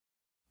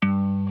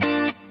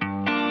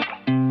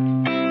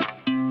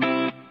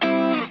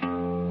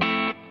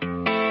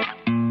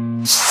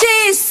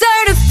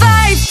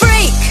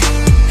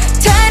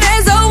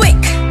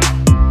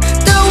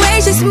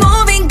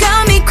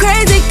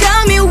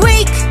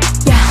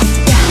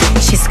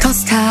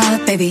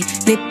baby.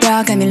 Lip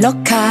brow got me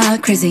loca,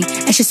 crazy,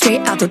 and she's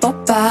straight out the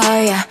boba,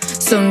 yeah.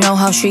 So know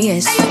how she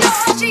is.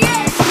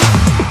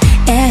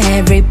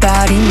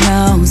 Everybody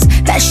knows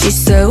that she's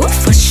so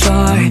for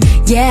sure.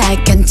 Yeah, I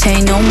can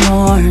take no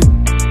more.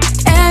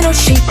 And oh,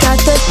 she got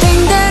the thing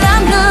that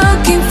I'm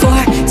looking for.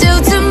 Due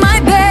to my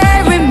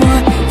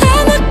barrymore,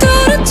 I'ma go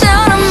to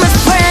town on my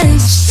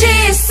friends. She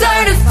is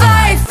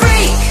certified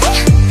freak,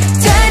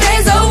 10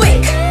 days a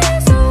week.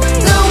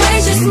 The way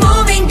she's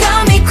moving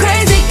got me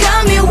crazy,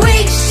 got me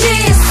weak. She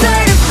is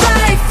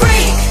certified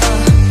freak,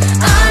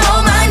 I'm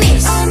on my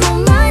knees.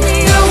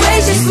 The way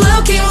she's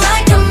looking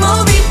like a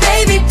movie,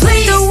 baby,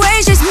 please. The way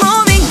she's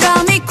moving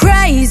got me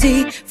crazy,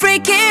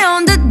 freaking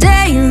on the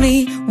daily.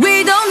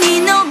 We don't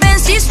need no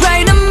Benz, she's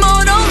right a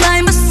motor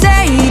like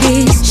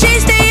Mercedes.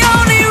 She's the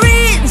only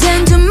reason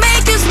to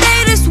make you stay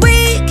this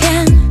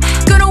weekend.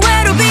 Gonna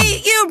where to be,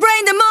 you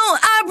bring the moon,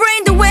 I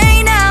bring the way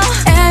now.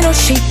 And oh,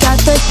 she got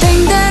the thing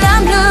that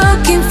I'm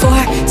looking for.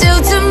 Due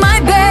to my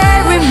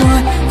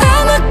barrymore,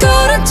 I'ma go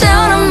to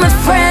town on my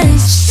friends.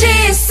 She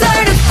is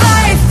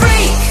certified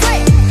freak,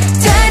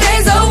 10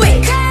 days a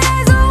week.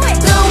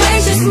 The way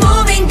she's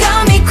moving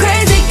got me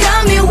crazy,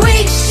 got me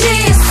weak. She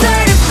is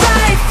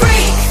certified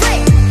freak,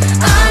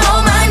 I'm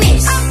on my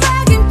knees.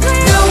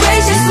 The way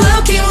she's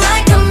looking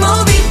like a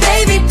movie,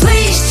 baby,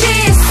 please. She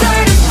is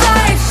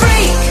certified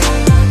freak,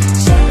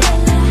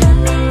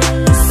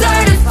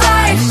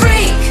 certified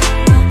freak.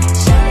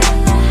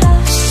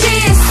 She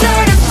is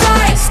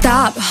certified.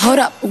 Stop, hold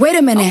up, wait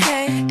a minute.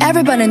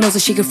 Everybody knows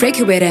that she can freak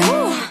you with it.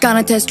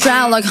 Gonna test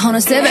drive like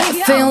Honda Civic.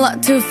 Feel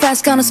like too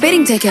fast, gonna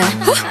speeding ticket.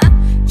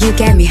 You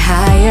get me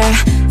higher.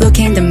 Look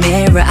in the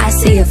mirror, I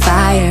see a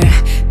fire.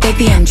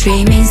 Baby, I'm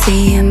dreaming,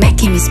 see you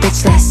making me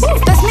speechless.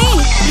 That's me.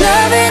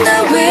 Loving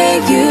the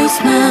way you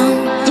smile.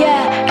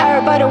 Yeah,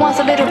 everybody wants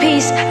a little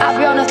piece. I'll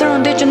be on the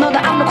throne, did you know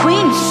that I'm the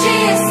queen? She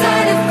is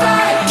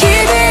certified.